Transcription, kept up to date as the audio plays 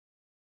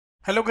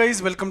Hello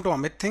guys, welcome to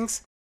Amit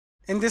Things.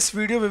 In this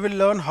video we will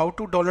learn how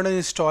to download and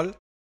install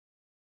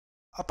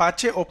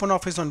Apache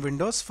OpenOffice on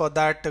Windows. For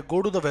that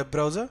go to the web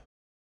browser.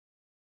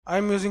 I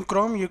am using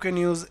Chrome, you can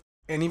use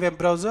any web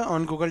browser.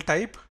 On Google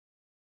type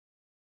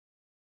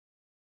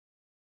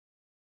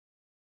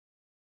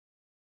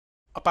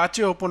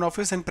Apache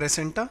OpenOffice and press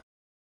enter.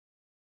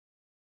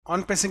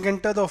 On pressing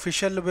enter the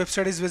official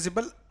website is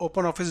visible,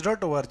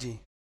 openoffice.org.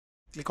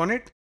 Click on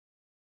it.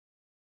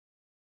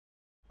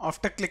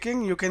 After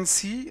clicking you can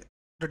see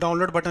the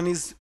download button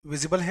is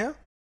visible here.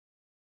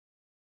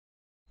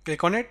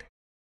 Click on it.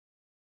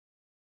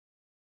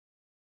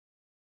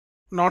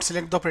 Now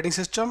select the operating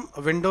system.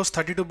 Windows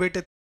 32-bit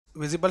is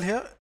visible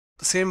here.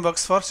 The same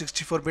works for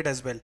 64-bit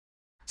as well.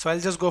 So I'll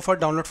just go for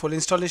download full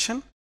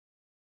installation.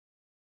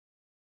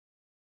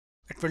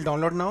 It will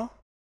download now.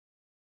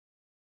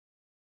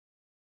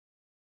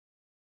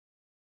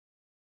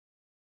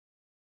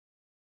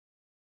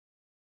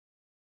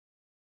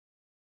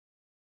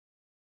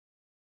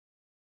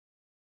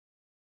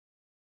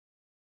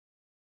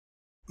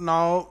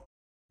 Now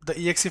the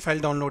exe file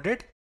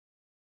downloaded.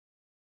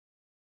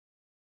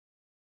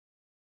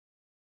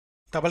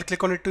 Double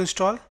click on it to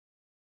install.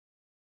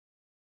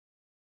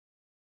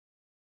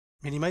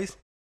 Minimize.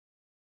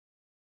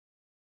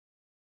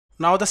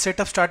 Now the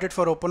setup started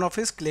for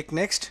OpenOffice. Click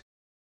next.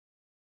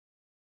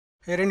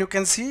 Herein you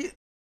can see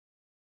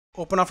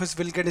OpenOffice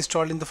will get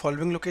installed in the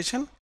following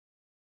location.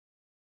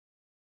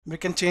 We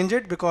can change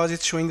it because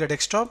it's showing the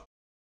desktop.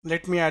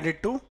 Let me add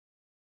it to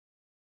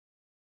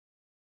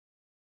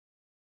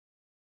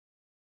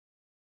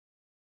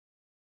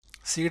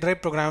C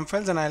drive program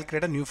files and I'll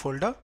create a new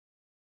folder.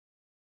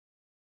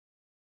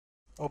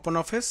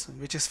 OpenOffice,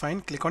 which is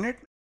fine. Click on it.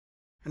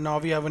 And now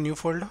we have a new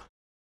folder.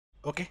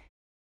 Okay.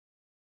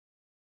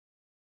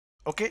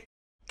 Okay.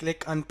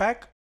 Click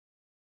unpack.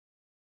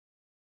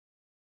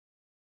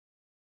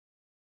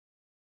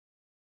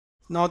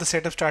 Now the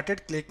setup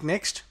started. Click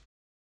next.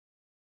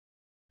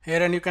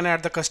 Here and you can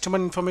add the customer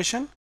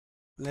information.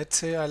 Let's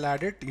say I'll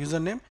add it,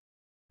 username,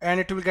 and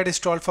it will get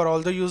installed for all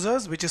the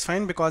users, which is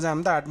fine because I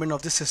am the admin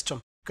of the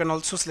system. You can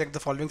also select the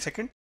following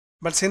second,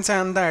 but since I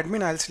am the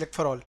admin, I'll select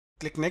for all.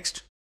 Click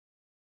next.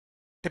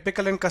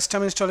 Typical and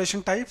custom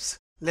installation types.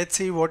 Let's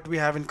see what we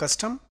have in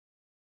custom.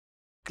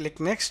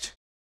 Click next.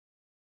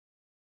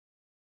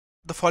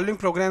 The following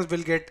programs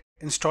will get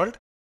installed.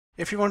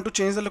 If you want to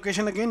change the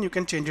location again, you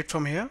can change it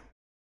from here,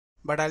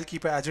 but I'll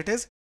keep it as it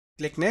is.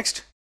 Click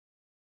next.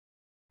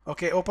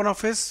 Okay,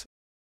 OpenOffice.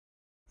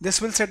 This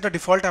will set the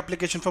default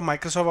application for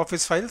Microsoft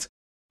Office files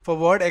for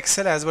Word,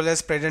 Excel as well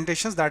as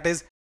presentations, that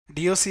is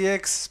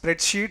DOCX,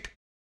 Spreadsheet,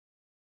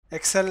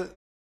 Excel,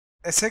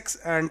 SX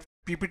and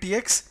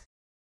PPTX.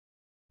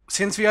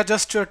 Since we are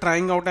just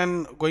trying out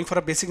and going for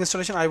a basic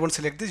installation, I won't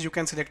select this. You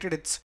can select it.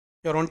 It's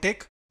your own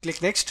take.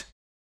 Click next.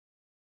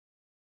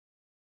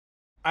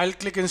 I'll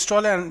click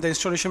install and the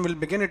installation will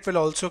begin. It will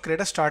also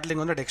create a start link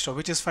on the desktop,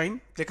 which is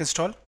fine. Click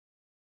install.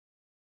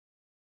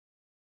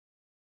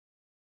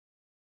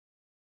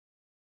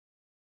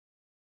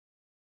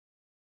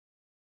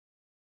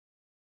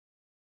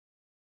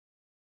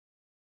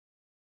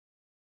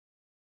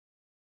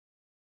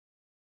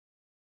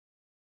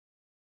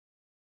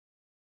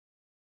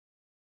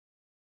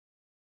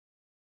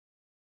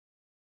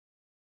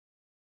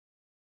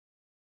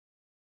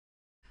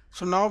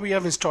 So now we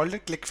have installed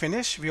it. Click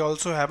finish. We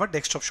also have a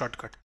desktop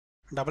shortcut.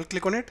 Double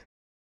click on it.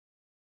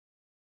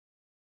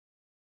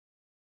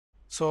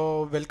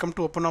 So welcome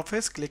to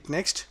OpenOffice. Click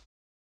next.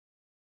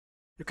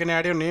 You can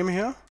add your name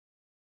here.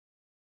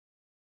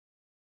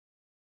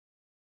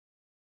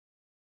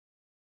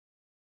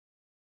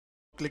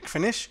 Click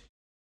finish.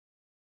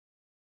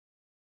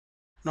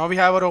 Now we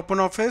have our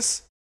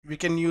OpenOffice. We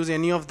can use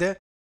any of the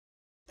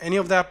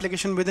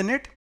application within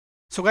it.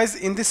 So guys,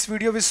 in this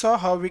video we saw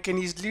how we can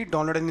easily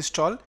download and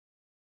install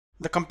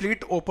the complete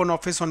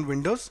OpenOffice on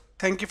Windows.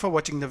 Thank you for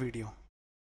watching the video.